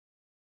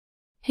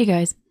Hey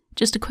guys,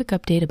 just a quick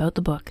update about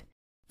the book.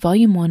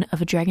 Volume 1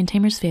 of A Dragon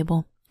Tamer's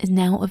Fable is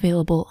now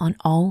available on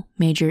all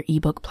major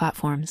ebook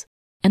platforms,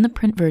 and the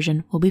print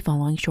version will be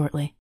following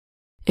shortly.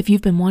 If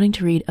you've been wanting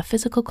to read a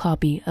physical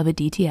copy of a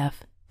DTF,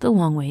 the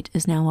long wait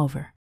is now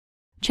over.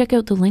 Check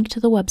out the link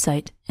to the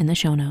website in the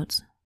show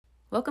notes.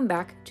 Welcome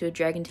back to A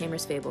Dragon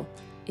Tamer's Fable.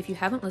 If you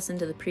haven't listened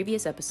to the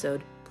previous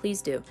episode,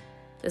 please do.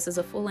 This is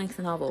a full-length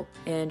novel,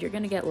 and you're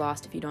going to get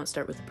lost if you don't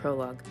start with the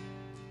prologue.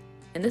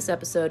 In this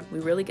episode, we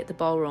really get the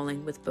ball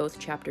rolling with both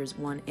chapters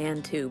 1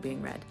 and 2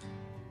 being read.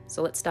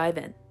 So let's dive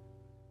in.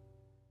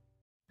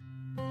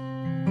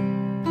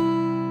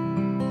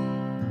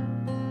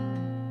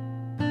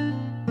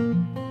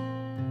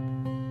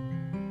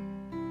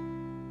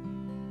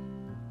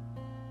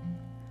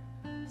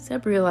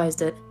 Seb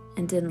realized it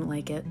and didn't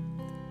like it.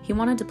 He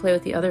wanted to play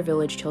with the other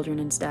village children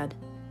instead.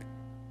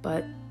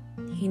 But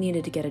he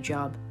needed to get a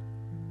job.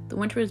 The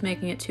winter was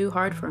making it too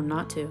hard for him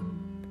not to.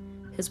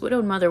 His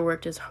widowed mother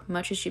worked as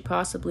much as she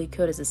possibly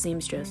could as a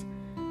seamstress,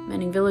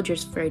 mending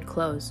villagers' frayed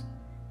clothes.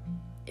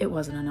 It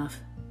wasn't enough.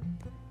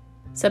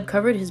 Seb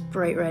covered his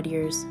bright red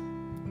ears.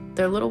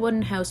 Their little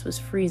wooden house was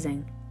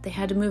freezing. They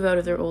had to move out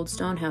of their old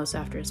stone house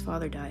after his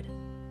father died.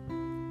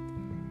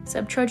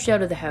 Seb trudged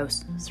out of the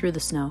house, through the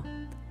snow.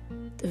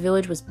 The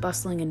village was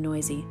bustling and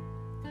noisy.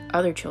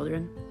 Other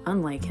children,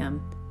 unlike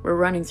him, were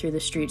running through the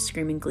streets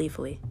screaming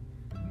gleefully.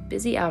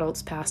 Busy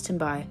adults passed him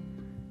by.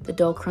 The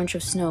dull crunch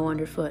of snow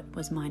underfoot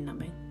was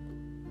mind-numbing.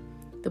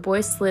 The boy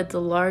slid the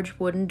large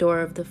wooden door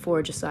of the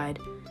forge aside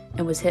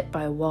and was hit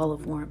by a wall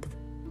of warmth.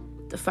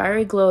 The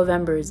fiery glow of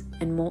embers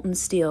and molten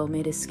steel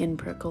made his skin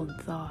prickle and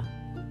thaw.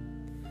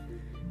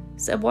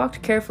 Seb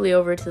walked carefully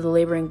over to the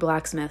laboring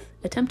blacksmith,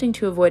 attempting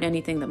to avoid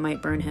anything that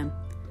might burn him.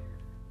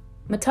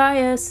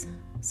 "Matthias!"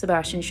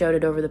 Sebastian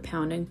shouted over the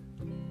pounding.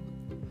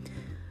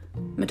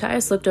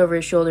 Matthias looked over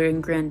his shoulder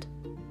and grinned.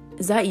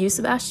 "Is that you,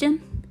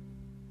 Sebastian?"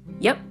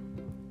 "Yep."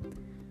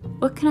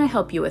 "What can I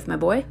help you with, my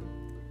boy?"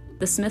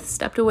 The smith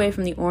stepped away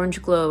from the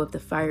orange glow of the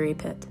fiery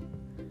pit.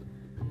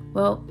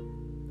 "Well,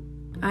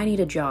 I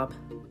need a job."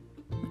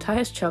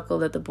 Matthias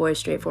chuckled at the boy's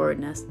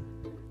straightforwardness.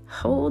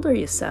 "How old are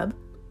you, Seb?"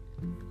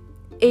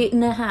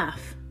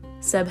 8.5.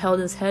 Seb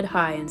held his head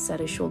high and set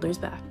his shoulders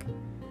back.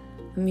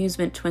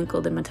 Amusement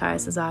twinkled in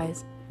Matthias's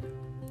eyes.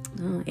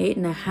 "Oh,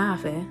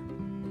 8.5, eh?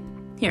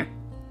 Here,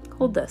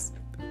 hold this."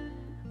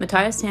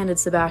 Matthias handed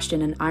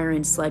Sebastian an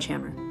iron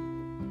sledgehammer.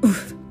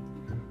 Oof!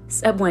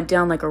 Seb went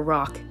down like a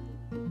rock.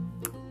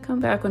 "Come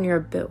back when you're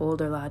a bit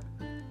older, lad.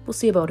 We'll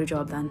see about a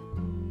job then."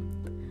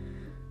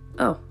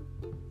 "Oh,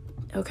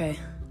 okay."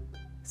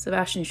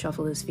 Sebastian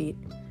shuffled his feet.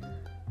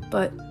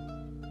 "But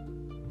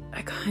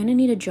I kinda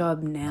need a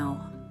job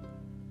now."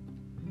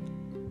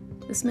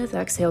 The smith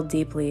exhaled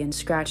deeply and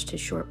scratched his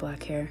short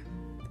black hair.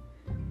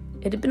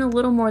 It had been a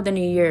little more than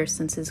a year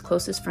since his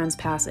closest friend's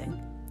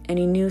passing, and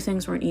he knew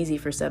things weren't easy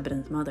for Seb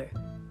and his mother.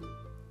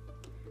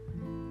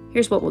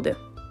 "Here's what we'll do."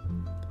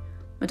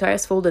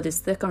 Matthias folded his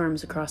thick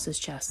arms across his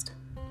chest.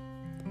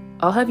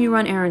 "I'll have you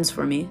run errands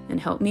for me and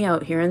help me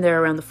out here and there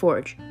around the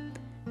forge.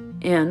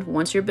 And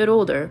once you're a bit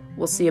older,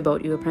 we'll see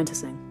about you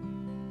apprenticing."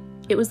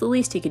 It was the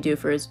least he could do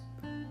for his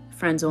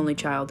friend's only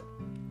child.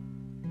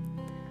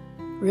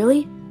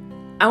 "Really?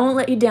 I won't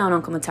let you down,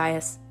 Uncle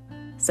Matthias."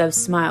 Seb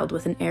smiled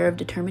with an air of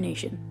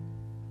determination.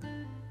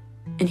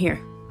 "And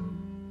here."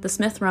 The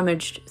smith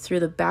rummaged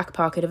through the back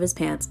pocket of his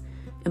pants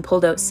and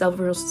pulled out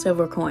several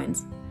silver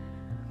coins.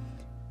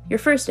 "Your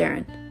first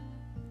errand.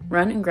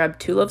 Run and grab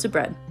 2 loaves of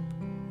bread.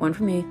 1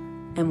 for me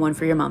and 1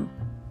 for your mum."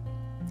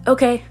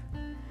 "Okay."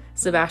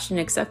 Sebastian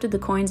accepted the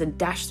coins and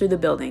dashed through the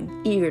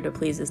building, eager to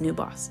please his new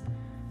boss.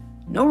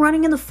 "No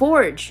running in the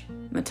forge!"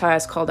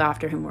 Matthias called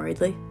after him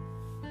worriedly.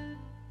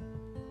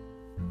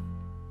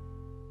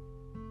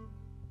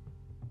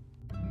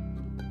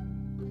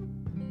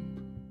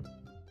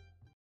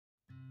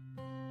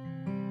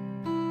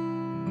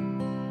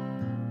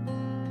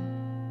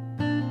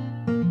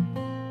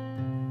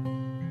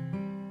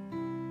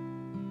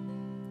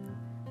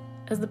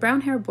 As the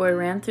brown-haired boy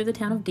ran through the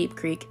town of Deep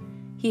Creek,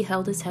 he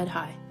held his head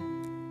high.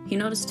 He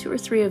noticed 2 or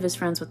 3 of his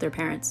friends with their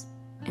parents,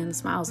 and the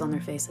smiles on their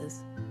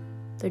faces.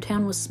 Their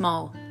town was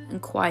small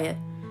and quiet,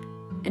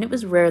 and it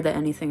was rare that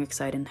anything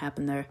exciting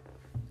happened there.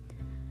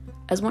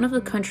 As one of the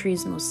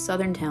country's most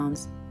southern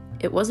towns,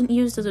 it wasn't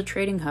used as a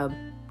trading hub,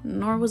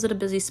 nor was it a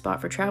busy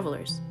spot for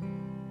travelers.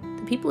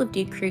 The people of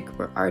Deep Creek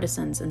were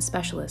artisans and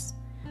specialists,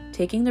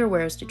 taking their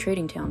wares to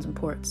trading towns and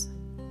ports.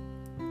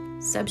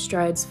 Seb's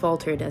strides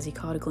faltered as he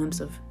caught a glimpse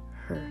of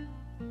her.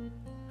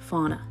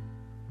 Fauna.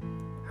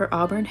 Her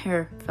auburn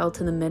hair fell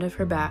to the mid of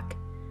her back,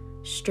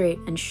 straight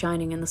and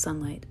shining in the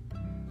sunlight.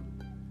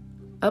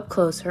 Up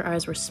close, her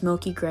eyes were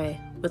smoky gray,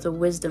 with a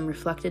wisdom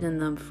reflected in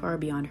them far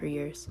beyond her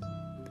years.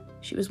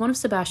 She was one of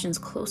Sebastian's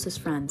closest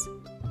friends,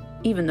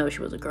 even though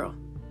she was a girl.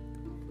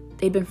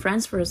 They'd been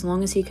friends for as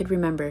long as he could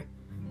remember,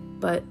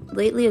 but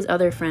lately his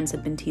other friends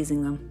had been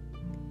teasing them.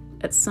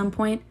 At some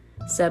point,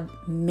 Seb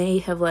may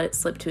have let it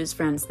slip to his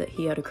friends that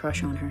he had a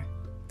crush on her.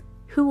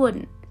 Who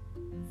wouldn't?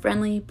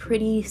 Friendly,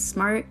 pretty,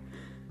 smart,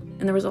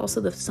 and there was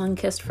also the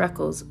sun-kissed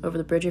freckles over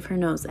the bridge of her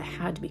nose that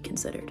had to be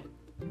considered.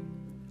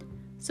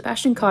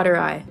 Sebastian caught her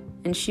eye,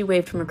 and she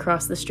waved from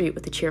across the street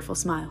with a cheerful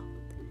smile.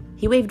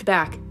 He waved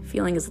back,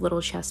 feeling his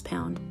little chest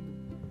pound.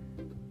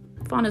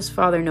 Fauna's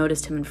father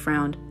noticed him and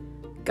frowned,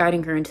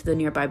 guiding her into the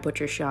nearby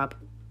butcher's shop.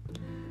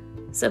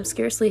 Seb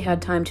scarcely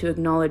had time to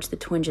acknowledge the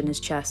twinge in his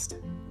chest,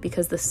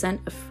 because the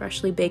scent of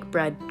freshly baked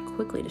bread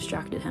quickly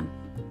distracted him.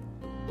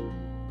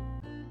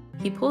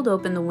 He pulled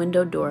open the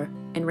windowed door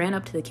and ran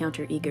up to the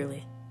counter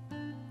eagerly.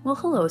 "Well,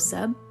 hello,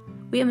 Seb.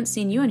 We haven't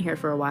seen you in here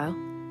for a while,"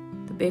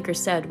 the baker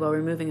said while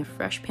removing a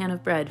fresh pan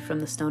of bread from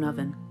the stone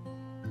oven.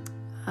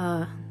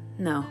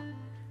 No."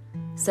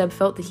 Seb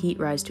felt the heat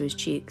rise to his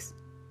cheeks.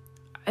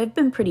 "I've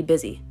been pretty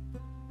busy."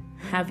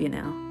 "Have you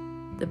now?"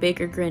 The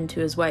baker grinned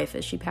to his wife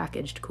as she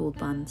packaged cooled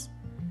buns.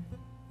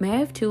 "May I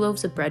have 2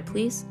 loaves of bread,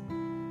 please?"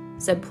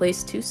 Seb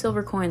placed 2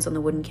 silver coins on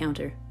the wooden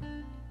counter.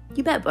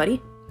 "You bet,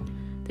 buddy."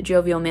 The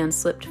jovial man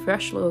slipped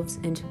fresh loaves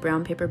into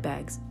brown paper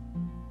bags.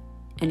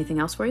 "Anything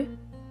else for you?"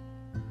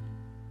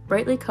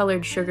 Brightly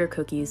colored sugar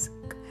cookies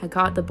had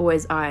caught the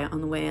boy's eye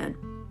on the way in.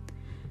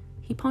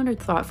 He pondered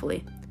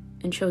thoughtfully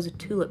and chose a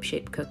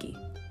tulip-shaped cookie.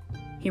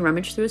 He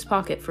rummaged through his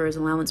pocket for his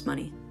allowance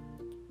money.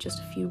 Just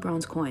a few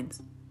bronze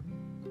coins.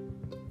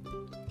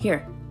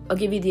 "Here, I'll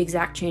give you the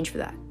exact change for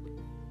that."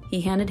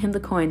 He handed him the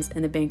coins,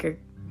 and the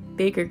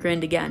baker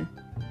grinned again.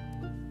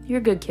 "You're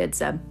a good kid,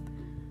 Seb.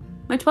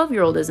 My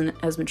 12-year-old isn't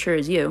as mature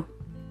as you."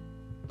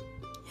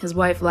 His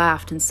wife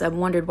laughed, and Seb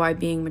wondered why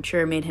being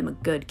mature made him a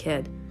good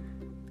kid.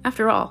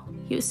 After all,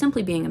 he was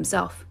simply being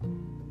himself.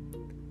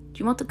 "Do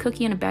you want the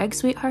cookie in a bag,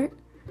 sweetheart?"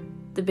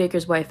 the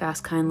baker's wife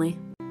asked kindly.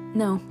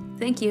 "No,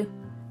 thank you."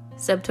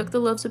 Seb took the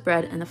loaves of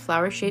bread and the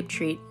flower-shaped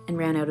treat and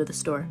ran out of the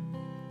store.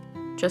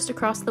 Just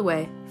across the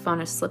way,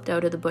 Fauna slipped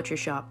out of the butcher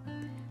shop.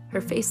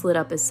 Her face lit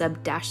up as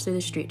Seb dashed through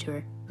the street to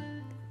her.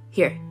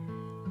 "Here."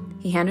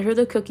 He handed her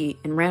the cookie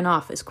and ran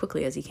off as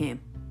quickly as he came.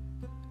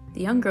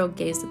 The young girl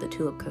gazed at the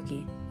tulip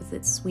cookie with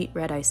its sweet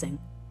red icing.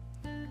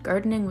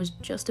 Gardening was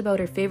just about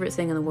her favorite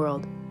thing in the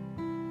world.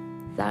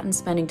 That and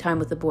spending time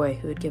with the boy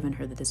who had given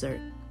her the dessert.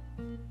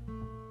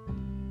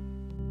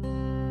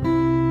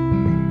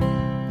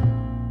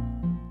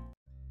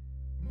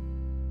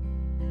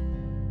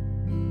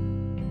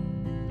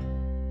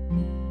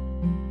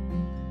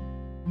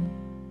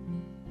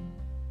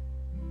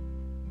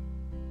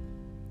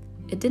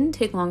 It didn't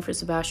take long for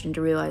Sebastian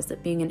to realize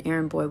that being an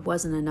errand boy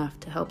wasn't enough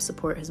to help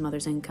support his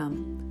mother's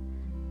income.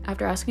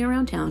 After asking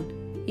around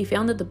town, he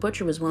found that the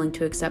butcher was willing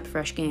to accept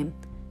fresh game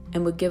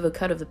and would give a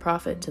cut of the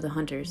profit to the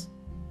hunters.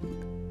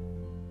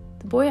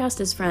 The boy asked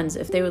his friends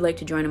if they would like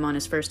to join him on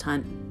his first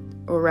hunt,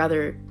 or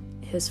rather,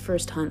 his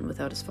first hunt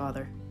without his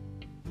father.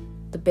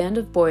 The band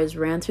of boys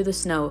ran through the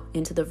snow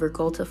into the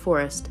Vergolta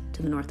forest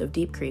to the north of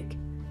Deep Creek.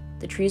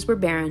 The trees were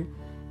barren,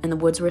 and the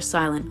woods were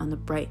silent on the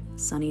bright,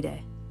 sunny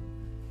day.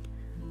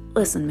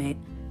 "Listen, mate,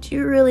 do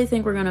you really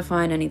think we're going to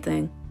find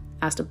anything?"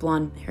 asked a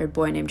blonde-haired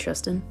boy named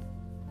Tristan.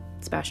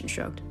 Sebastian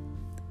shrugged.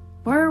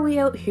 "Why are we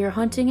out here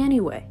hunting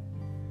anyway?"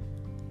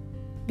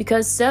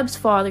 "Because Seb's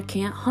father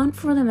can't hunt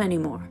for them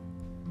anymore,"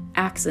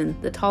 Axon,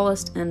 the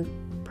tallest and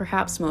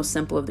perhaps most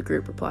simple of the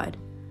group, replied.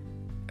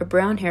 A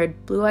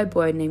brown-haired, blue-eyed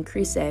boy named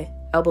Crise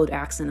elbowed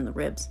Axon in the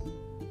ribs.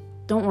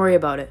 "Don't worry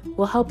about it.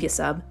 We'll help you,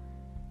 Seb."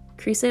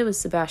 Crise was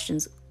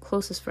Sebastian's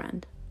closest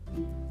friend.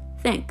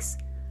 "Thanks.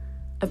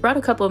 I've brought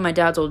a couple of my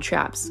dad's old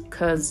traps,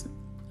 'cause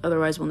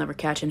otherwise we'll never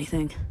catch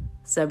anything,"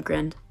 Seb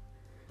grinned.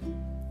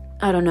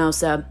 "I don't know,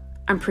 Seb.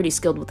 I'm pretty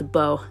skilled with the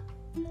bow."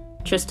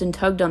 Tristan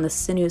tugged on the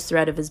sinew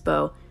thread of his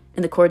bow,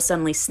 and the cord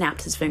suddenly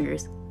snapped his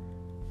fingers.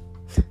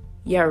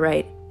 "Yeah,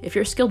 right. If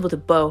you're skilled with a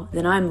bow,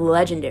 then I'm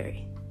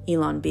legendary,"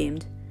 Elon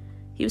beamed.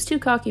 He was too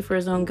cocky for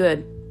his own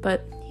good,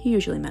 but he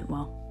usually meant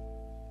well.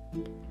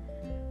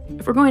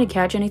 "If we're going to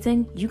catch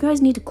anything, you guys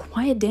need to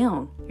quiet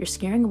down. You're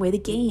scaring away the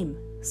game,"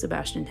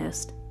 Sebastian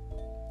hissed.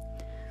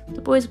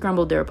 The boys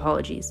grumbled their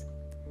apologies.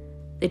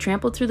 They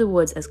trampled through the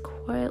woods as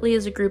quietly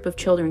as a group of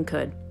children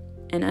could,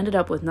 and ended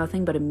up with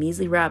nothing but a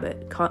measly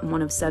rabbit caught in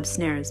one of Seb's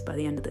snares by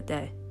the end of the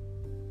day.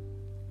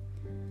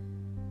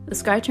 The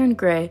sky turned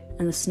gray,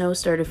 and the snow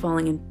started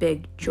falling in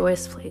big,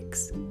 joyous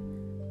flakes.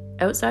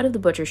 Outside of the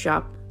butcher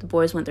shop, the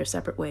boys went their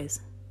separate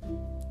ways.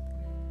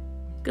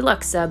 "Good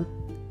luck, Seb."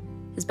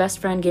 His best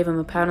friend gave him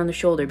a pat on the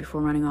shoulder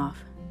before running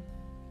off.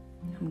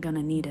 "I'm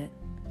gonna need it,"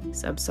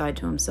 Seb sighed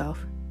to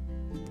himself.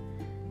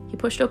 He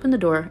pushed open the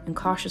door and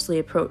cautiously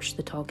approached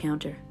the tall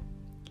counter.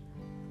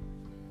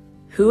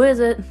 "Who is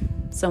it?"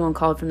 someone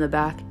called from the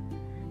back.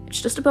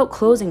 "It's just about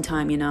closing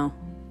time, you know."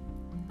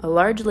 A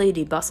large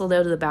lady bustled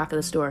out of the back of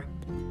the store.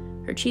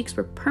 Her cheeks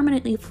were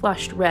permanently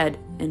flushed red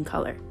in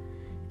color,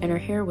 and her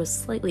hair was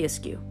slightly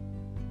askew.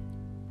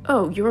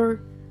 "Oh,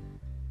 you're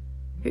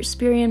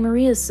Spiri and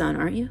Maria's son,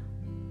 aren't you?"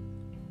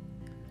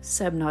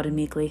 Seb nodded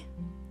meekly.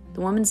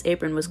 The woman's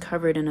apron was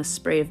covered in a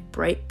spray of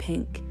bright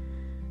pink,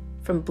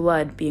 from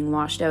blood being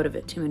washed out of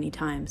it too many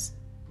times.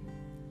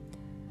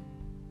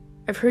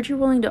 "I've heard you're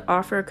willing to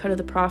offer a cut of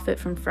the profit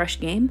from fresh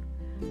game?"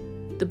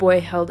 The boy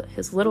held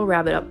his little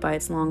rabbit up by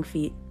its long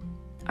feet.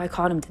 "I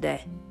caught him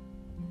today."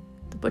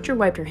 Butcher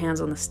wiped her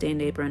hands on the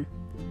stained apron.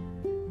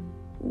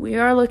 "We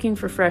are looking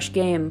for fresh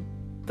game,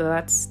 but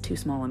that's too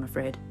small, I'm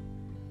afraid."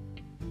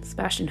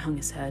 Sebastian hung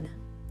his head.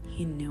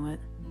 He knew it.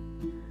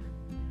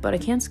 "But I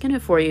can skin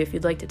it for you if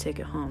you'd like to take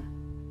it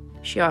home,"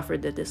 she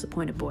offered the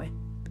disappointed boy.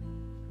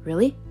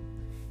 "Really?"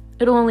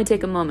 "It'll only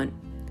take a moment.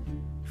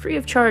 Free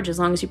of charge as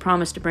long as you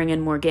promise to bring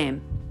in more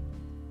game."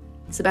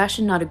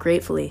 Sebastian nodded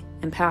gratefully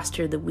and passed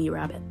her the wee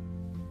rabbit.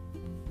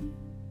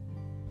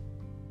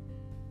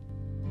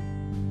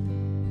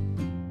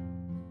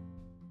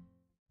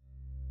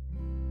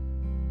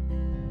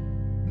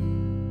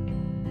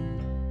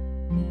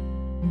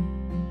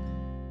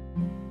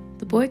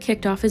 The boy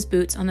kicked off his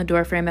boots on the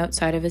doorframe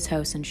outside of his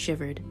house and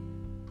shivered.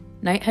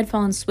 Night had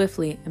fallen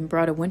swiftly and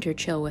brought a winter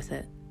chill with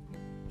it.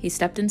 He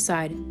stepped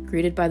inside,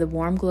 greeted by the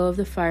warm glow of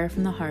the fire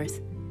from the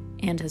hearth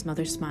and his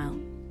mother's smile.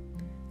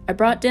 "I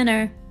brought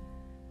dinner."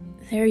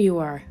 "There you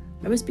are.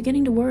 I was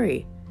beginning to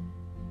worry."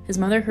 His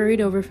mother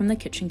hurried over from the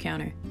kitchen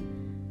counter.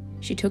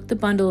 She took the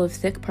bundle of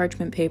thick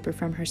parchment paper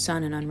from her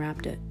son and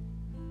unwrapped it.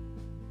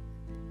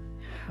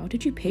 "How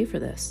did you pay for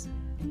this?"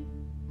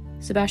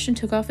 Sebastian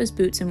took off his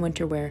boots and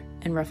winter wear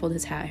and ruffled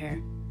his hat hair.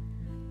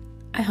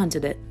 "I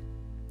hunted it."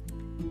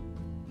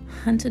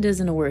 "Hunted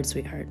isn't a word,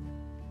 sweetheart.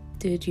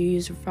 Did you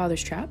use your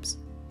father's traps?"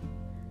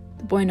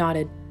 The boy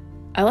nodded.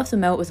 "I left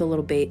them out with a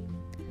little bait.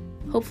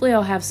 Hopefully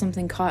I'll have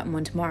something caught in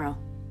one tomorrow.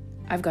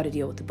 I've got to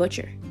deal with the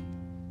butcher."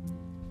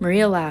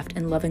 Maria laughed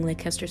and lovingly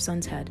kissed her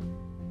son's head.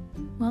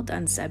 "Well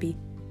done, Sebi.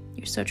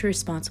 You're such a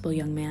responsible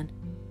young man."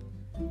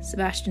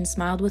 Sebastian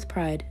smiled with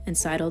pride and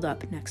sidled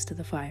up next to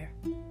the fire.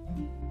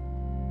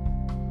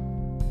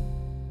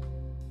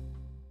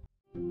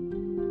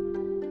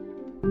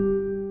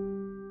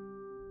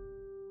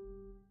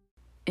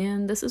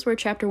 And this is where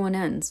Chapter 1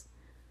 ends.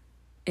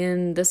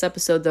 In this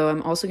episode, though,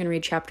 I'm also going to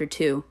read Chapter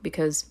 2,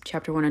 because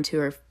Chapter 1 and 2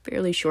 are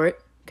fairly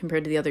short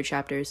compared to the other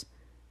chapters.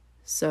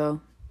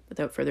 So,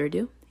 without further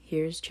ado,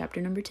 here's Chapter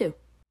number 2.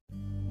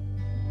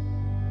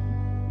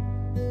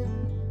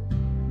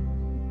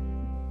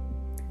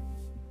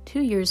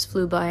 Two years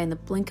flew by in the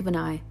blink of an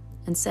eye,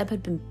 and Seb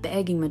had been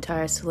begging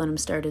Matthias to let him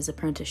start his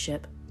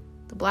apprenticeship.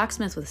 The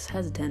blacksmith was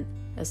hesitant,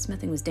 as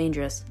smithing was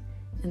dangerous,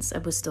 and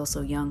Seb was still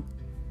so young.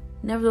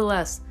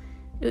 Nevertheless,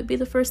 it would be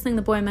the first thing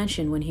the boy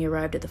mentioned when he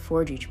arrived at the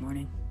forge each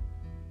morning.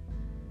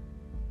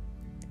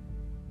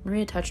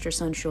 Maria touched her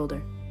son's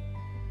shoulder.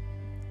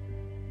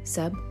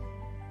 "Seb?"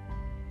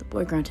 The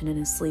boy grunted in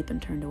his sleep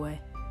and turned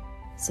away.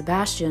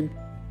 "Sebastian!"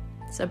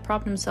 Seb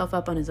propped himself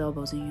up on his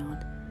elbows and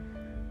yawned.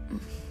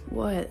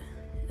 "What?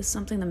 Is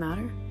something the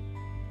matter?"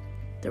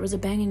 There was a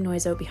banging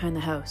noise out behind the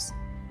house.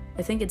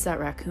 "I think it's that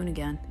raccoon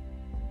again."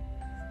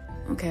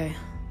 "Okay."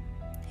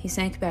 He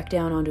sank back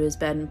down onto his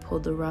bed and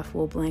pulled the rough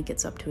wool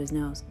blankets up to his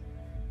nose.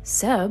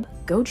 "Seb,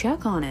 go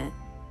check on it."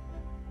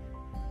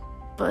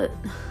 "But..."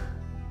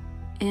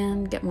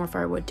 "And get more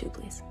firewood too,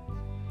 please."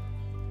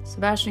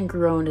 Sebastian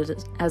groaned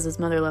as his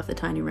mother left the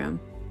tiny room.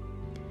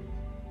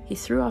 He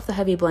threw off the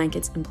heavy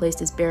blankets and placed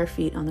his bare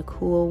feet on the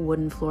cool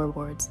wooden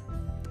floorboards.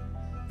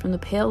 From the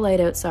pale light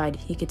outside,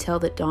 he could tell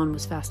that dawn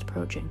was fast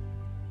approaching.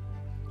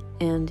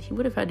 And he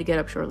would have had to get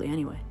up shortly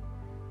anyway.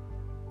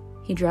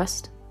 He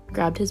dressed,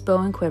 grabbed his bow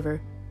and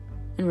quiver,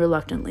 and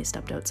reluctantly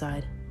stepped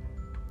outside.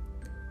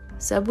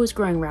 Seb was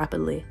growing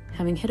rapidly,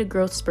 having hit a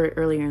growth spurt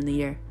earlier in the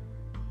year.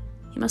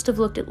 He must have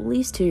looked at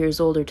least 2 years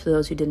older to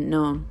those who didn't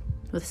know him,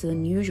 with his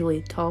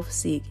unusually tall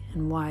physique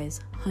and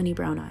wise,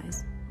 honey-brown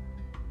eyes.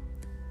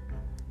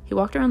 He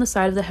walked around the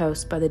side of the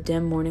house by the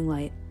dim morning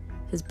light,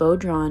 his bow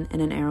drawn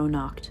and an arrow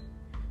nocked.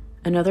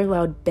 Another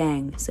loud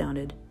bang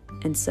sounded,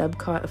 and Seb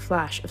caught a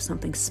flash of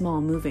something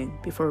small moving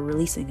before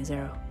releasing his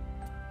arrow.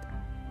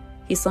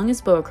 He slung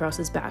his bow across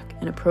his back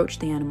and approached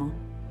the animal.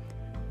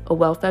 A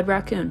well-fed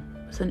raccoon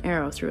with an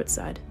arrow through its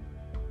side.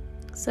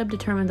 Seb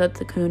determined that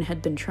the coon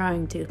had been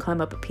trying to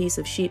climb up a piece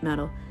of sheet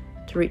metal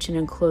to reach an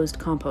enclosed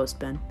compost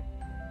bin.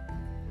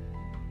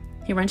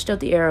 He wrenched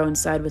out the arrow and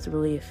sighed with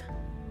relief.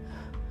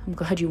 "I'm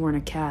glad you weren't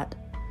a cat."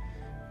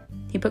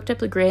 He picked up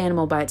the gray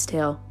animal by its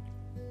tail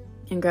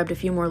and grabbed a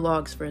few more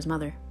logs for his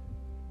mother.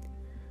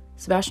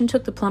 Sebastian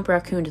took the plump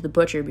raccoon to the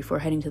butcher before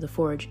heading to the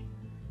forge.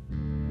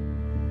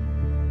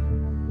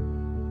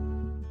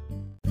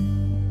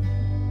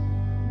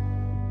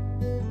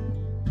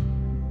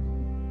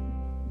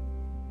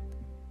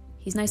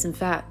 "He's nice and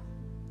fat.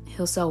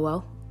 He'll sell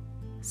well?"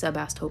 Seb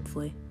asked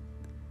hopefully.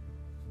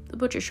 The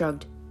butcher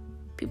shrugged.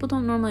 "People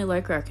don't normally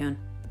like raccoon.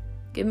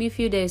 Give me a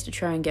few days to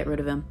try and get rid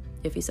of him.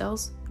 If he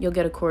sells, you'll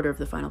get a quarter of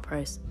the final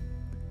price."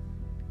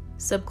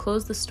 Seb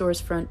closed the store's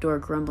front door,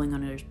 grumbling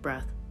under his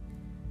breath.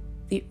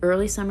 The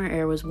early summer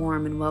air was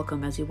warm and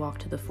welcome as he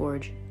walked to the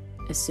forge.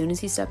 As soon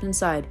as he stepped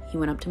inside, he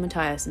went up to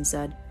Matthias and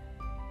said,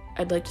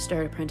 "I'd like to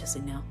start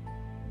apprenticing now."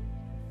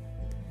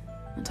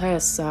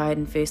 Matthias sighed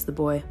and faced the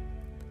boy.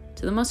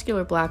 To the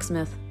muscular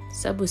blacksmith,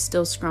 Seb was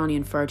still scrawny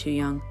and far too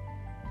young,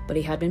 but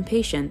he had been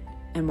patient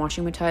and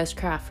watching Matthias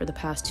craft for the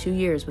past 2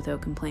 years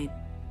without complaint.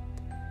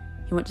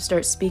 He went to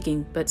start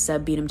speaking, but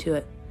Seb beat him to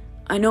it.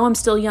 "I know I'm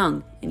still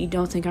young, and you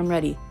don't think I'm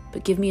ready,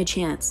 but give me a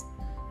chance."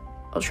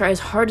 I'll try as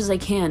hard as I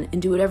can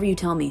and do whatever you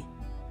tell me.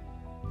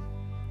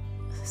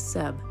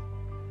 Seb.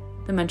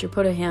 The mentor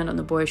put a hand on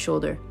the boy's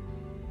shoulder.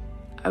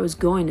 I was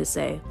going to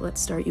say,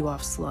 let's start you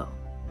off slow.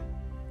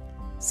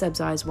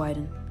 Seb's eyes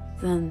widened.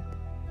 Then,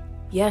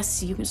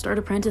 yes, you can start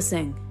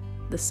apprenticing.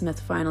 The smith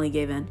finally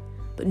gave in.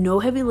 But no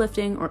heavy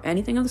lifting or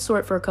anything of the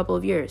sort for a couple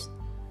of years.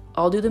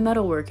 I'll do the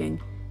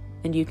metalworking,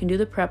 and you can do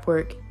the prep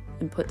work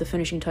and put the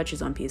finishing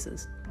touches on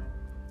pieces.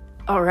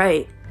 All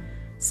right,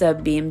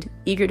 Seb beamed,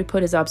 eager to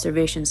put his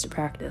observations to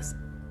practice.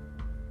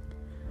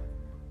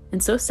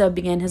 And so Seb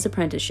began his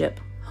apprenticeship,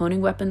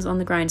 honing weapons on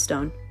the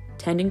grindstone,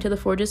 tending to the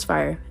forge's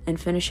fire, and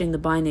finishing the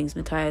bindings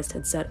Matthias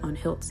had set on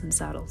hilts and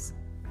saddles.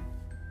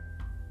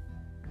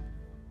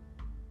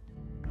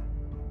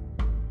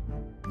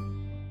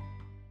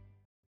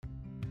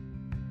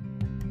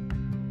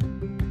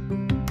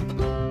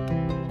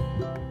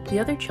 The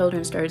other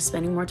children started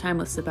spending more time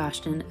with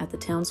Sebastian at the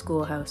town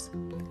schoolhouse.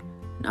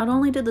 Not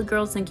only did the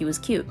girls think he was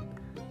cute,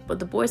 but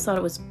the boys thought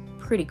it was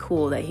pretty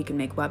cool that he could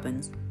make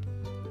weapons.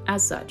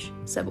 As such,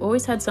 Seb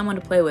always had someone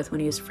to play with when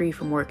he was free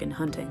from work and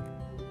hunting.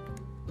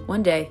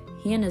 One day,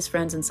 he and his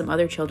friends and some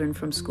other children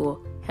from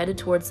school headed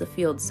towards the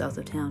fields south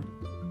of town.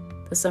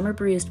 The summer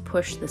breeze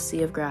pushed the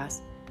sea of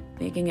grass,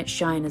 making it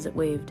shine as it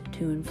waved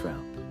to and fro.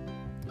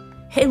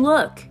 Hey,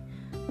 look!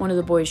 One of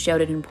the boys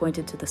shouted and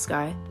pointed to the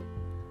sky.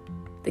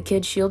 The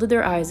kids shielded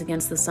their eyes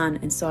against the sun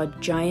and saw a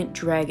giant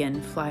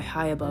dragon fly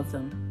high above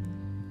them.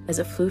 As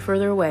it flew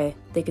further away,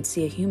 they could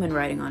see a human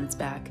riding on its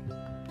back.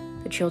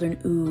 The children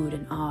oohed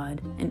and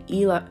awed, and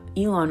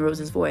Elon rose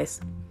his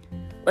voice.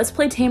 Let's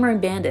play Tamer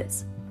and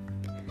Bandits.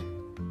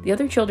 The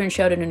other children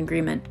shouted in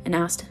agreement and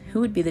asked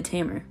who would be the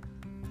tamer.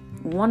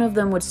 One of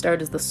them would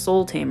start as the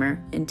sole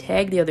tamer and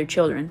tag the other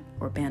children,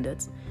 or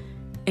bandits,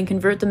 and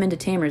convert them into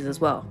tamers as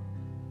well.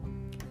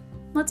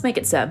 Let's make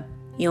it Seb,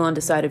 Elon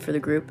decided for the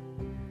group.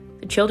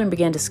 The children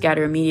began to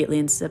scatter immediately,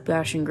 and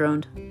Sebastian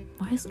groaned,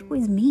 Why is it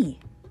always me?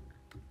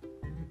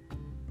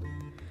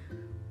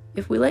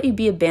 If we let you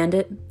be a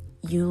bandit,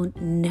 you'll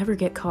never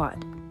get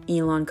caught,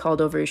 Elon called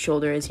over his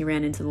shoulder as he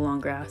ran into the long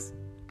grass.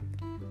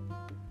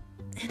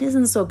 It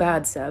isn't so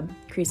bad, Seb,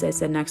 Kreese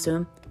said next to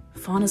him.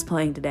 Fauna's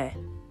playing today.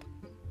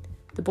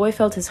 The boy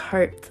felt his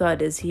heart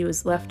thud as he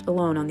was left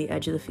alone on the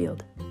edge of the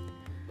field.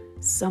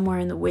 Somewhere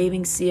in the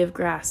waving sea of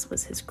grass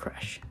was his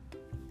crush.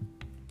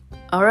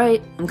 All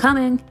right, I'm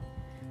coming,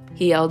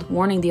 he yelled,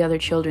 warning the other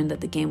children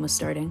that the game was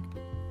starting.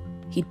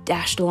 He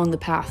dashed along the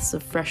paths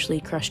of freshly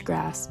crushed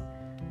grass.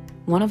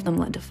 One of them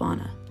led to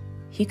Fauna.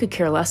 He could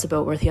care less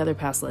about where the other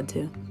paths led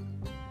to.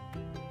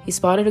 He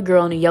spotted a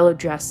girl in a yellow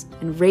dress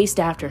and raced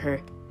after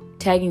her,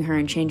 tagging her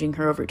and changing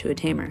her over to a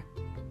tamer.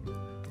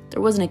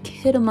 There wasn't a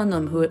kid among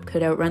them who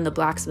could outrun the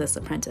blacksmith's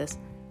apprentice,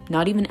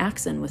 not even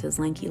Axon with his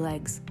lanky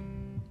legs.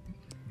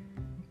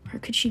 Where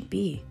could she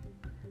be?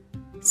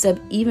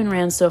 Seb even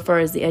ran so far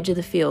as the edge of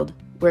the field,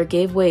 where it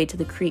gave way to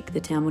the creek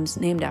the town was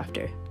named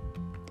after.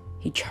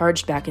 He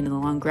charged back into the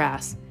long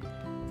grass,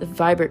 the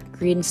vibrant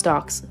green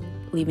stalks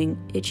leaving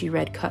itchy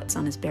red cuts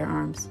on his bare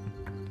arms.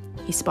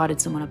 He spotted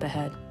someone up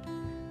ahead.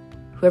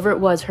 Whoever it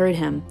was heard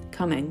him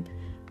coming,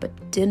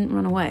 but didn't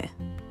run away.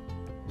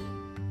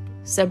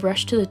 Seb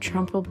rushed to the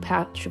trampled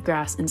patch of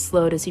grass and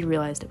slowed as he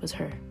realized it was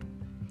her.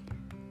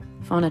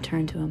 Fauna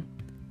turned to him.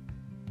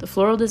 The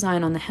floral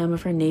design on the hem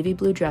of her navy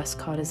blue dress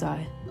caught his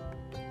eye.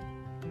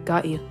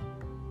 Got you,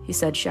 he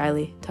said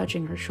shyly,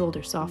 touching her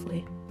shoulder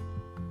softly.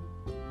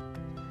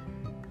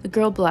 The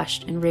girl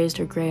blushed and raised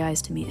her gray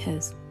eyes to meet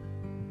his.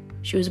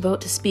 She was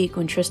about to speak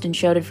when Tristan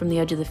shouted from the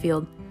edge of the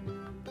field,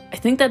 I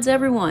think that's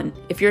everyone.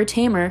 If you're a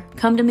tamer,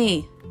 come to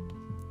me.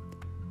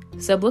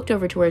 Seb looked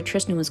over to where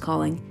Tristan was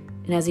calling,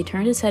 and as he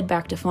turned his head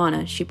back to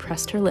Fauna, she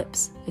pressed her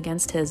lips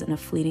against his in a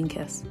fleeting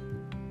kiss.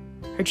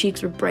 Her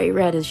cheeks were bright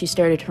red as she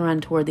started to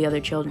run toward the other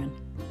children.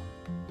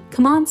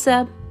 Come on,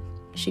 Seb,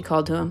 she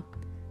called to him.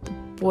 The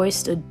boy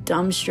stood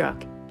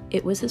dumbstruck.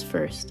 It was his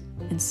first,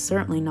 and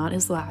certainly not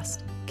his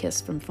last, kiss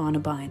from Fauna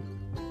Bine.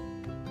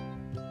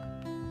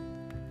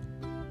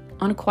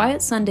 On a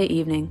quiet Sunday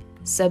evening,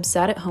 Seb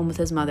sat at home with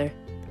his mother.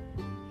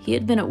 He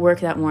had been at work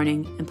that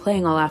morning and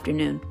playing all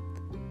afternoon.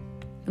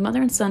 The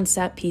mother and son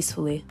sat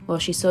peacefully while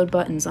she sewed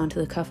buttons onto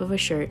the cuff of a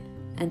shirt,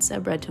 and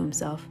Seb read to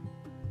himself.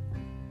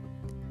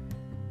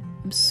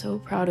 I'm so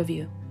proud of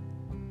you.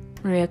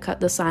 Maria cut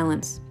the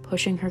silence,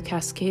 pushing her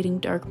cascading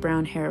dark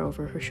brown hair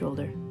over her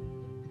shoulder.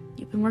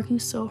 You've been working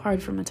so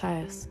hard for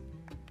Matthias.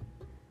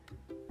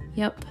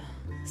 Yep,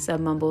 Seb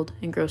mumbled,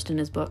 engrossed in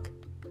his book.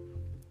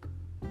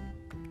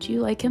 Do you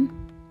like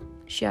him?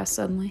 She asked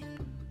suddenly.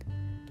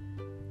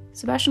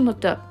 Sebastian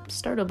looked up,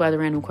 startled by the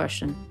random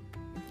question.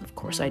 Of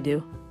course I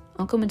do.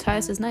 Uncle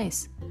Matthias is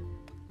nice.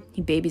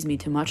 He babies me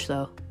too much,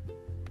 though.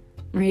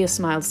 Maria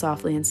smiled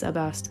softly and Seb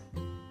asked,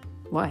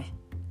 Why?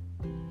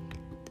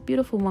 The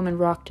beautiful woman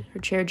rocked her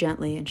chair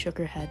gently and shook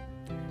her head.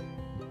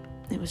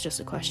 It was just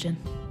a question.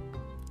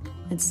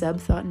 And Seb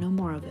thought no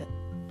more of it.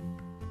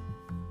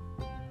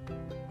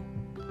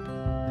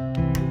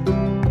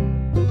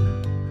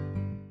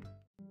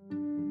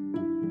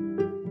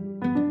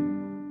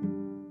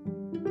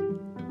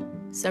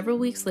 Several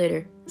weeks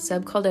later,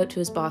 Seb called out to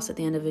his boss at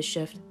the end of his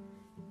shift.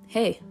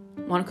 "Hey,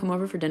 want to come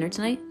over for dinner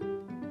tonight?"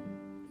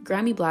 The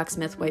grimy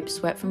blacksmith wiped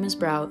sweat from his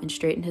brow and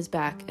straightened his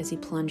back as he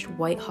plunged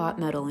white-hot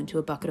metal into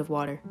a bucket of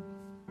water.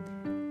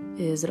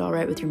 "Is it all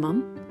right with your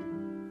mom?"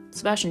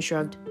 Sebastian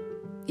shrugged.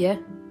 "Yeah,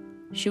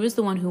 she was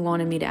the one who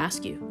wanted me to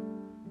ask you."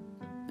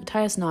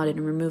 Matthias nodded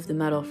and removed the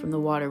metal from the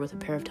water with a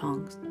pair of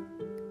tongs.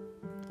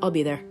 "I'll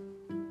be there."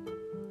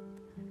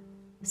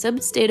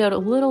 Seb stayed out a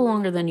little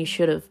longer than he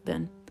should have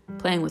been,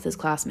 playing with his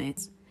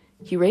classmates.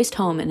 He raced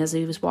home, and as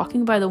he was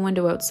walking by the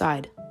window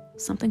outside,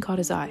 something caught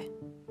his eye.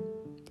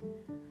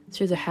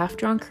 Through the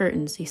half-drawn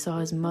curtains, he saw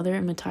his mother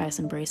and Matthias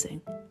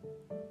embracing.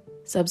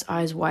 Seb's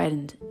eyes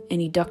widened, and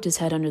he ducked his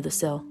head under the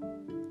sill.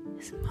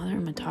 His mother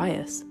and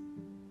Matthias.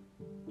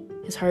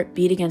 His heart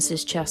beat against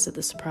his chest at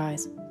the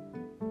surprise.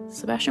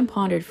 Sebastian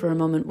pondered for a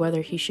moment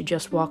whether he should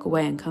just walk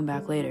away and come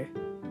back later.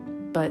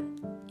 But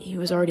he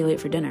was already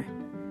late for dinner.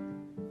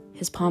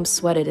 His palms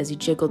sweated as he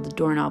jiggled the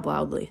doorknob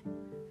loudly.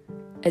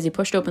 As he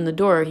pushed open the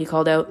door, he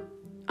called out,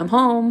 "I'm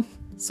home.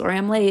 Sorry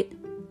I'm late."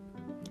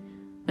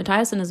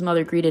 Matthias and his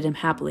mother greeted him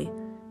happily,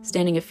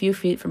 standing a few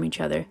feet from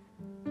each other.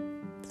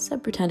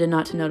 Seb pretended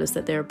not to notice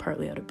that they were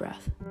partly out of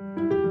breath.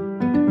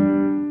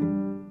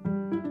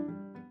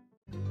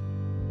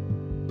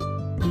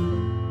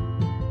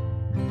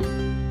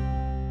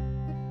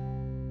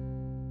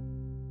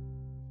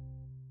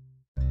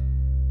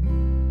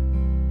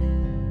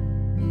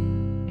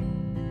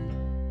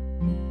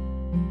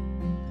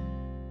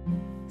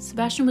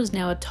 Sebastian was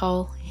now a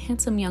tall,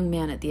 handsome young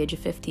man at the age of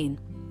 15.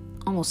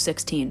 Almost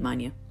 16,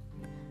 mind you.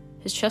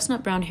 His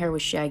chestnut brown hair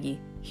was shaggy.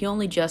 He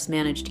only just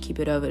managed to keep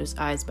it over his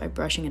eyes by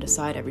brushing it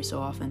aside every so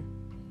often.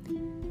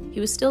 He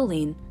was still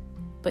lean,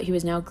 but he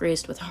was now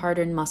graced with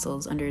hard-earned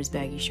muscles under his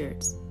baggy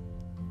shirts.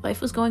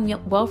 Life was going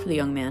well for the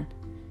young man.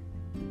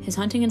 His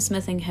hunting and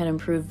smithing had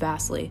improved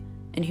vastly,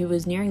 and he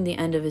was nearing the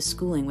end of his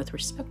schooling with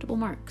respectable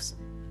marks.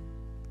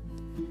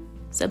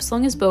 Seb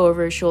slung his bow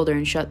over his shoulder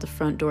and shut the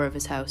front door of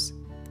his house.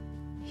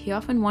 He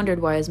often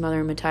wondered why his mother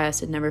and Matthias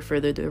had never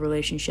furthered the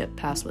relationship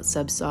past what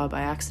Seb saw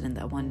by accident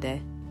that one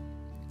day.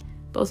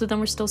 Both of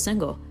them were still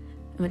single,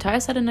 and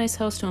Matthias had a nice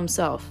house to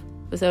himself,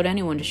 without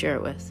anyone to share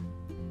it with.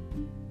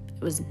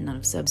 It was none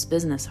of Seb's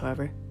business,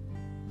 however.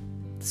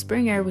 The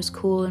spring air was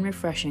cool and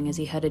refreshing as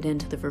he headed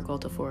into the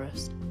Vergolta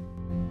forest.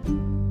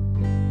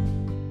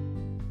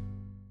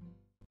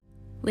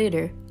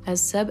 Later,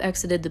 as Seb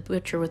exited the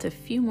butcher with a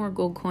few more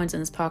gold coins in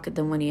his pocket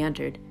than when he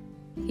entered,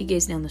 he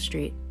gazed down the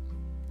street.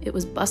 It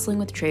was bustling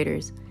with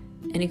traders,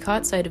 and he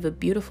caught sight of a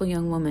beautiful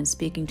young woman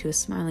speaking to a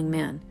smiling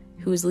man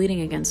who was leaning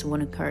against a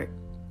wooden cart.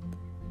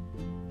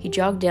 He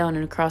jogged down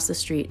and across the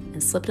street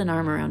and slipped an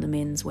arm around the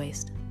maiden's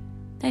waist.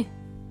 "Hey,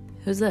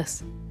 who's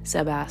this?"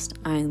 Seb asked,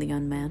 eyeing the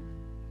young man.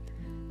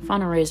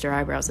 Fauna raised her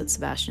eyebrows at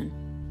Sebastian.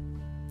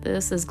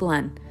 "This is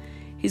Glenn.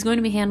 He's going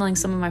to be handling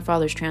some of my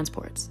father's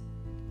transports."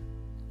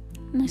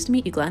 "Nice to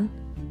meet you, Glenn."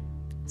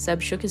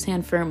 Seb shook his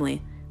hand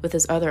firmly, with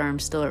his other arm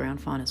still around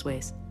Fauna's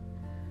waist.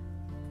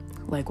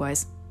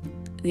 "Likewise."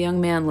 The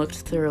young man looked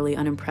thoroughly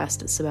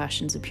unimpressed at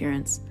Sebastian's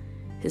appearance,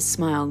 his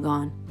smile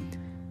gone.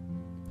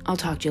 "I'll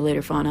talk to you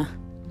later, Fauna."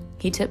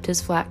 He tipped his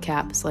flat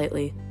cap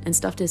slightly and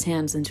stuffed his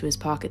hands into his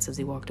pockets as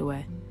he walked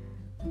away.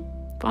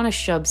 Fauna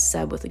shoved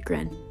Seb with a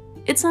grin.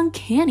 "It's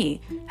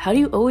uncanny. How do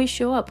you always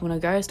show up when a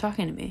guy is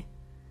talking to me?"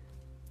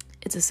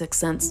 "It's a sixth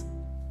sense."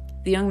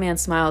 The young man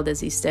smiled as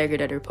he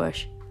staggered at her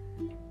push.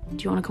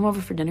 "Do you want to come over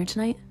for dinner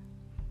tonight?"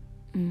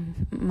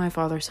 My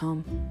father's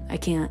home. I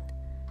can't."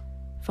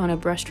 Fauna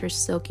brushed her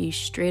silky,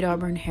 straight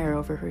auburn hair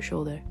over her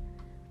shoulder.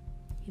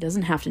 "He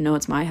doesn't have to know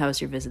it's my house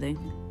you're visiting."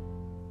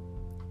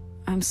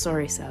 "I'm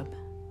sorry, Seb."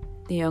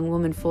 The young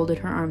woman folded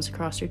her arms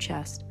across her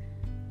chest,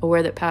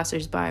 aware that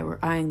passers-by were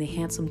eyeing the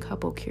handsome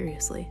couple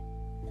curiously.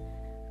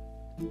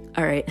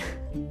 "All right."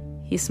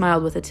 He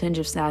smiled with a tinge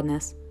of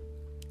sadness.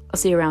 "I'll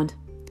see you around."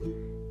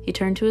 He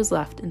turned to his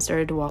left and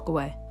started to walk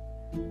away.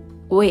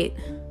 "Wait."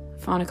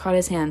 Fauna caught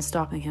his hand,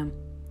 stopping him.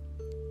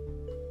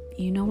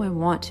 "You know I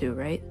want to,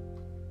 right?"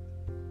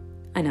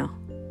 "I know."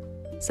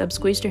 Seb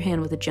squeezed her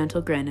hand with a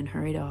gentle grin and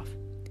hurried off.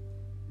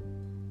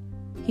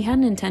 He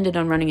hadn't intended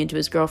on running into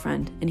his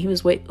girlfriend, and he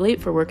was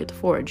late for work at the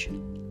forge.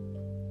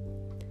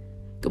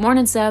 "Good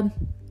morning, Seb,"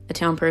 a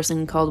town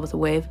person called with a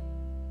wave.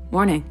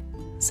 "Morning,"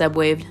 Seb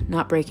waved,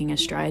 not breaking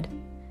his stride.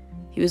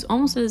 He was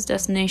almost at his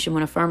destination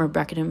when a farmer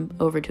beckoned him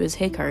over to his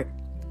hay cart.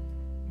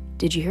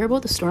 "Did you hear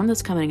about the storm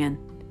that's coming in?"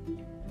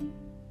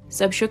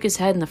 Seb shook his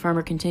head and the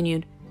farmer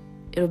continued,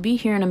 "It'll be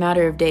here in a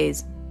matter of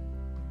days.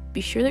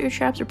 Be sure that your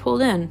traps are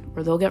pulled in,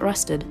 or they'll get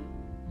rusted."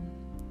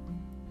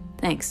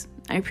 "Thanks,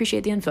 I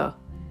appreciate the info."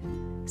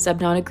 Seb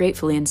nodded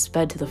gratefully and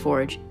sped to the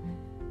forge.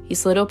 He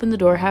slid open the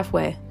door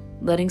halfway,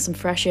 letting some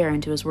fresh air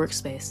into his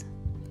workspace.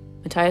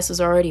 Matthias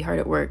was already hard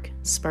at work,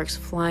 sparks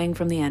flying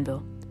from the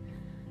anvil.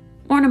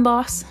 "Morning,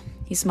 boss."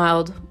 He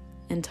smiled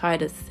and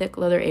tied a thick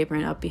leather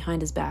apron up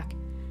behind his back.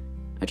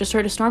 "I just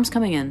heard a storm's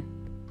coming in."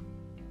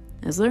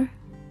 "Is there?"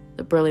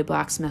 The burly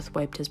blacksmith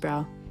wiped his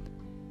brow.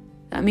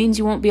 "That means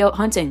you won't be out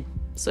hunting,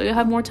 so you'll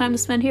have more time to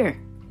spend here."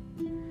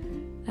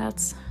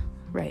 That's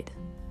Right,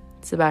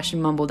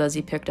 Sebastian mumbled as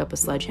he picked up a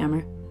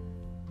sledgehammer.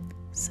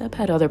 Seb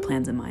had other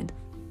plans in mind.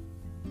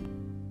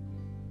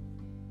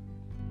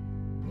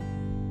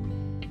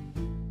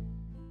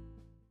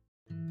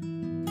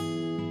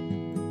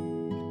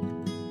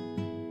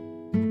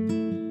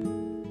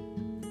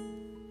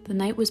 The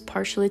night was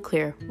partially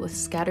clear, with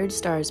scattered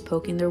stars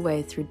poking their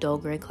way through dull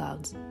gray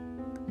clouds.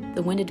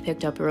 The wind had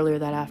picked up earlier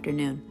that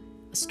afternoon.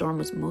 A storm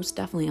was most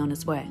definitely on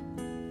its way.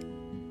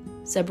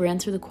 Seb ran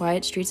through the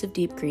quiet streets of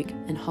Deep Creek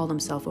and hauled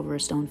himself over a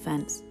stone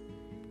fence.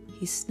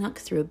 He snuck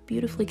through a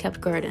beautifully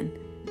kept garden,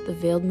 the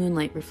veiled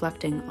moonlight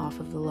reflecting off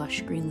of the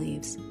lush green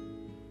leaves.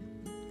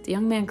 The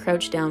young man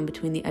crouched down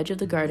between the edge of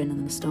the garden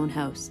and the stone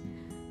house,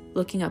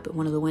 looking up at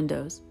one of the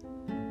windows.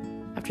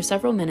 After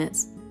several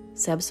minutes,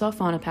 Seb saw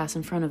Fauna pass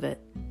in front of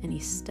it, and he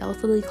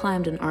stealthily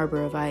climbed an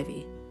arbor of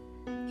ivy.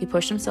 He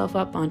pushed himself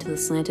up onto the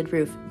slanted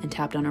roof and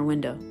tapped on her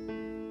window.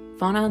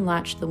 Fauna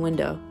unlatched the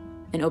window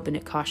and opened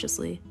it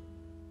cautiously.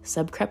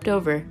 Seb crept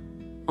over,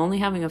 only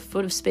having a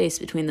foot of space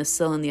between the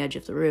sill and the edge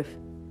of the roof.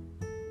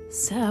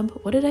 "Seb,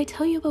 what did I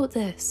tell you about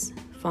this?"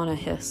 Fauna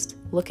hissed,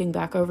 looking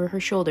back over her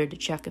shoulder to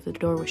check if the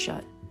door was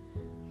shut.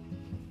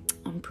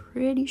 "I'm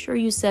pretty sure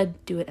you said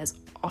do it as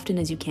often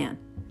as you can."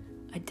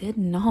 "I did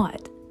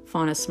not,"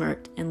 Fauna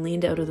smirked and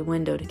leaned out of the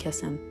window to kiss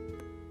him.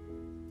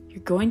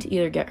 "You're going to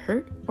either get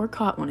hurt or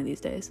caught one of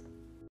these days."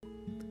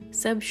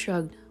 Seb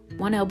shrugged,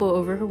 one elbow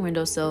over her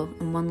windowsill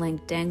and one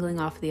leg dangling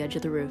off the edge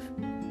of the roof.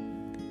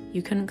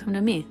 "You couldn't come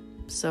to me,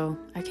 so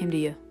I came to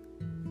you."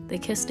 They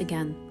kissed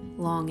again,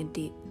 long and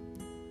deep.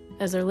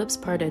 As their lips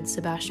parted,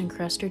 Sebastian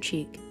caressed her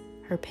cheek,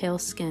 her pale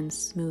skin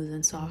smooth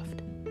and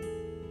soft.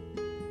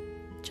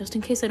 "Just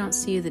in case I don't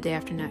see you the day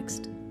after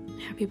next,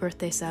 happy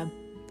birthday, Seb,"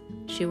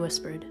 she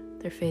whispered,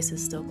 their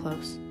faces still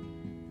close.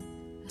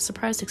 A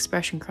surprised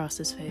expression crossed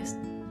his face.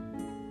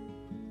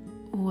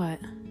 "What?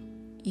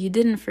 You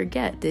didn't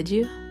forget, did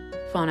you?"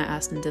 Fauna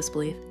asked in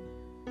disbelief.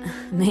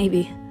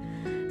 "Maybe."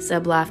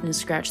 Seb laughed and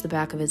scratched the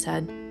back of his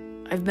head.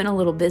 "I've been a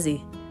little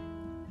busy."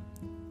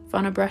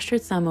 Fauna brushed her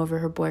thumb over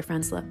her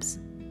boyfriend's lips.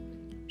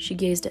 She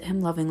gazed at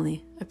him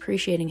lovingly,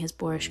 appreciating his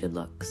boyish good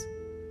looks.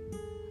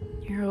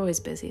 "You're always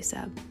busy,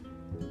 Seb.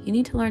 You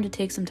need to learn to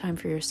take some time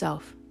for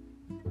yourself."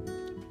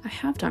 "I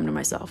have time to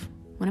myself,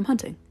 when I'm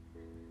hunting."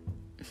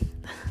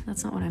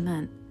 "That's not what I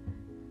meant."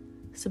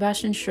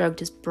 Sebastian shrugged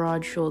his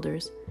broad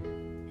shoulders,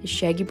 his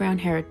shaggy brown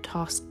hair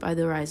tossed by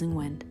the rising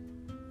wind.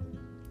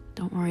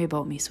 "Don't worry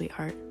about me,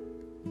 sweetheart."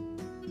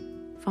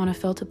 Fauna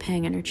felt a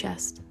pang in her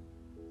chest.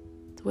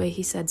 The way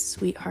he said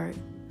sweetheart,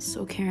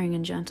 so caring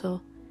and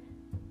gentle.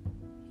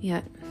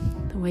 Yet,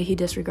 the way he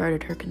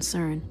disregarded her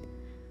concern.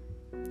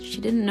 She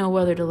didn't know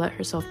whether to let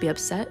herself be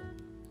upset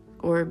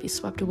or be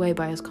swept away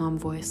by his calm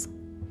voice.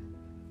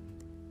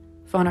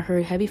 Fauna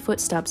heard heavy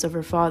footsteps of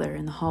her father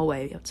in the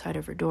hallway outside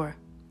of her door.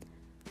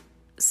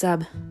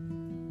 "Seb."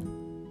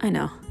 "I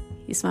know,"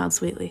 he smiled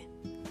sweetly.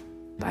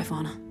 "Bye,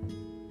 Fauna."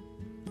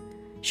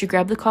 She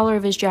grabbed the collar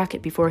of his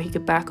jacket before he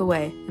could back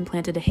away and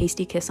planted a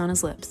hasty kiss on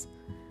his lips.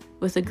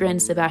 With a grin,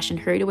 Sebastian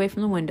hurried away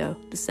from the window,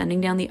 descending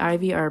down the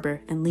ivy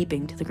arbor and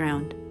leaping to the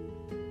ground.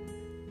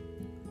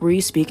 "Were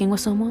you speaking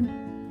with someone?"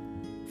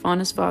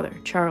 Fauna's father,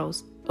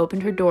 Charles,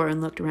 opened her door and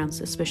looked around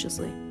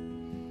suspiciously.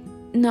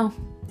 "No."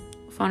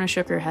 Fauna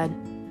shook her head.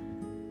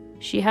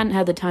 She hadn't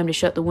had the time to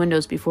shut the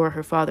windows before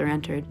her father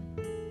entered.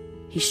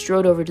 He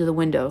strode over to the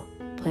window,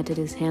 planted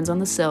his hands on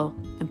the sill,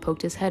 and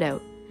poked his head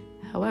out.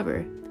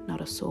 However, not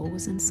a soul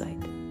was in sight.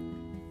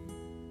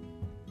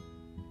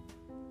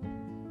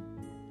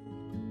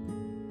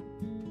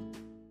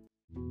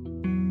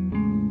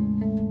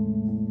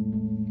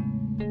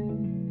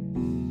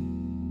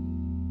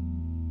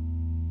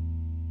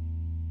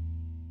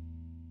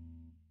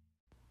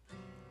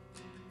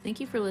 Thank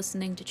you for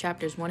listening to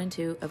chapters 1 and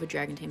 2 of A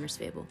Dragon Tamer's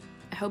Fable.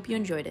 I hope you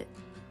enjoyed it.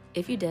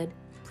 If you did,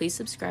 please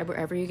subscribe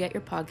wherever you get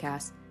your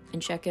podcasts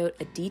and check out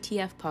a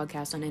DTF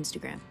podcast on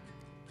Instagram.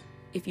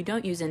 If you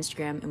don't use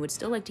Instagram and would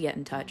still like to get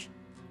in touch,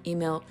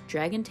 email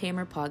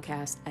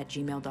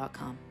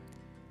dragontamerpodcast@gmail.com.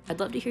 I'd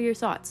love to hear your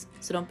thoughts,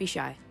 so don't be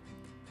shy.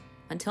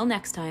 Until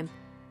next time,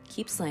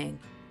 keep slaying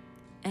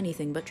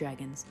anything but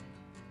dragons.